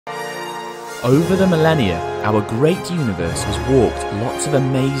Over the millennia, our great universe has walked lots of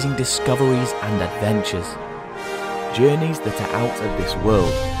amazing discoveries and adventures. Journeys that are out of this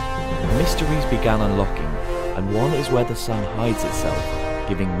world. Mysteries began unlocking, and one is where the sun hides itself,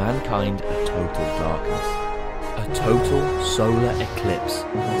 giving mankind a total darkness. A total solar eclipse.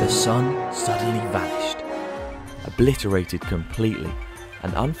 The sun suddenly vanished. Obliterated completely.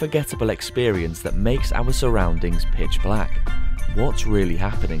 An unforgettable experience that makes our surroundings pitch black. What's really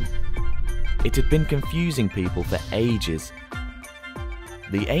happening? It had been confusing people for ages.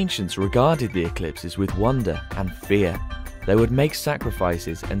 The ancients regarded the eclipses with wonder and fear. They would make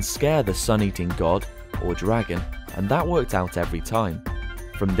sacrifices and scare the sun-eating god or dragon, and that worked out every time.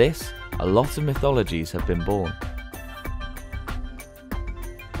 From this, a lot of mythologies have been born.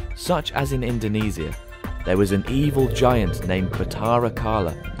 Such as in Indonesia, there was an evil giant named Batara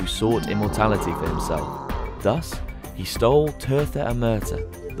Kala who sought immortality for himself. Thus, he stole Tirtha Amerta,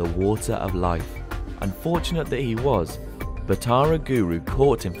 the water of life. Unfortunate that he was, Batara Guru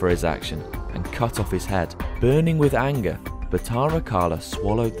caught him for his action and cut off his head. Burning with anger, Batara Kala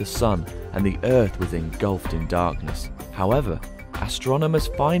swallowed the sun and the earth was engulfed in darkness. However, astronomers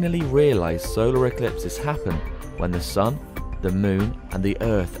finally realized solar eclipses happen when the sun, the moon and the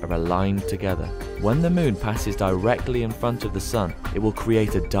earth are aligned together. When the moon passes directly in front of the sun, it will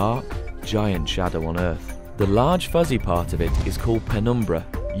create a dark, giant shadow on earth. The large fuzzy part of it is called penumbra.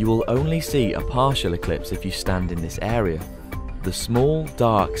 You will only see a partial eclipse if you stand in this area. The small,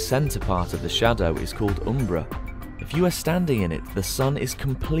 dark center part of the shadow is called umbra. If you are standing in it, the sun is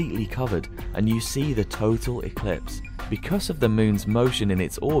completely covered and you see the total eclipse. Because of the moon's motion in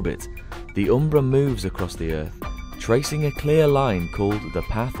its orbit, the umbra moves across the earth, tracing a clear line called the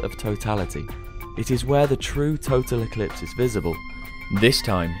path of totality. It is where the true total eclipse is visible. This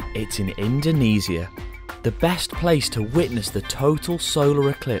time, it's in Indonesia. The best place to witness the total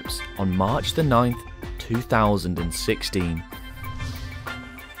solar eclipse on March the 9th, 2016.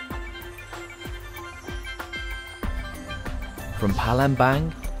 From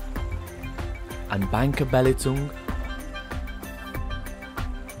Palembang and Bangka Belitung,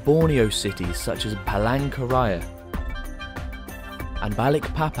 Borneo cities such as Palangkaraya and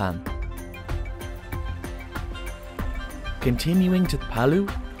Balikpapan, continuing to Palu,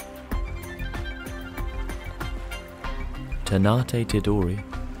 Ternate Tidore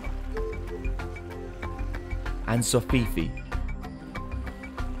and Sofifi,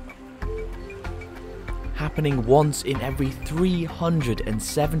 happening once in every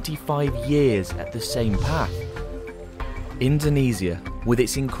 375 years at the same path. Indonesia, with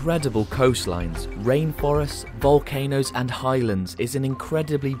its incredible coastlines, rainforests, volcanoes and highlands, is an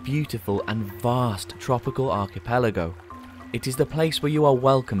incredibly beautiful and vast tropical archipelago. It is the place where you are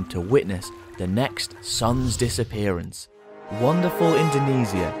welcome to witness the next sun's disappearance. Wonderful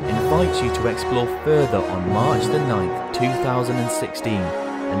Indonesia invites you to explore further on March the 9th, 2016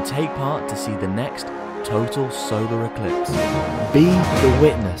 and take part to see the next total solar eclipse. Be the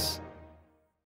witness.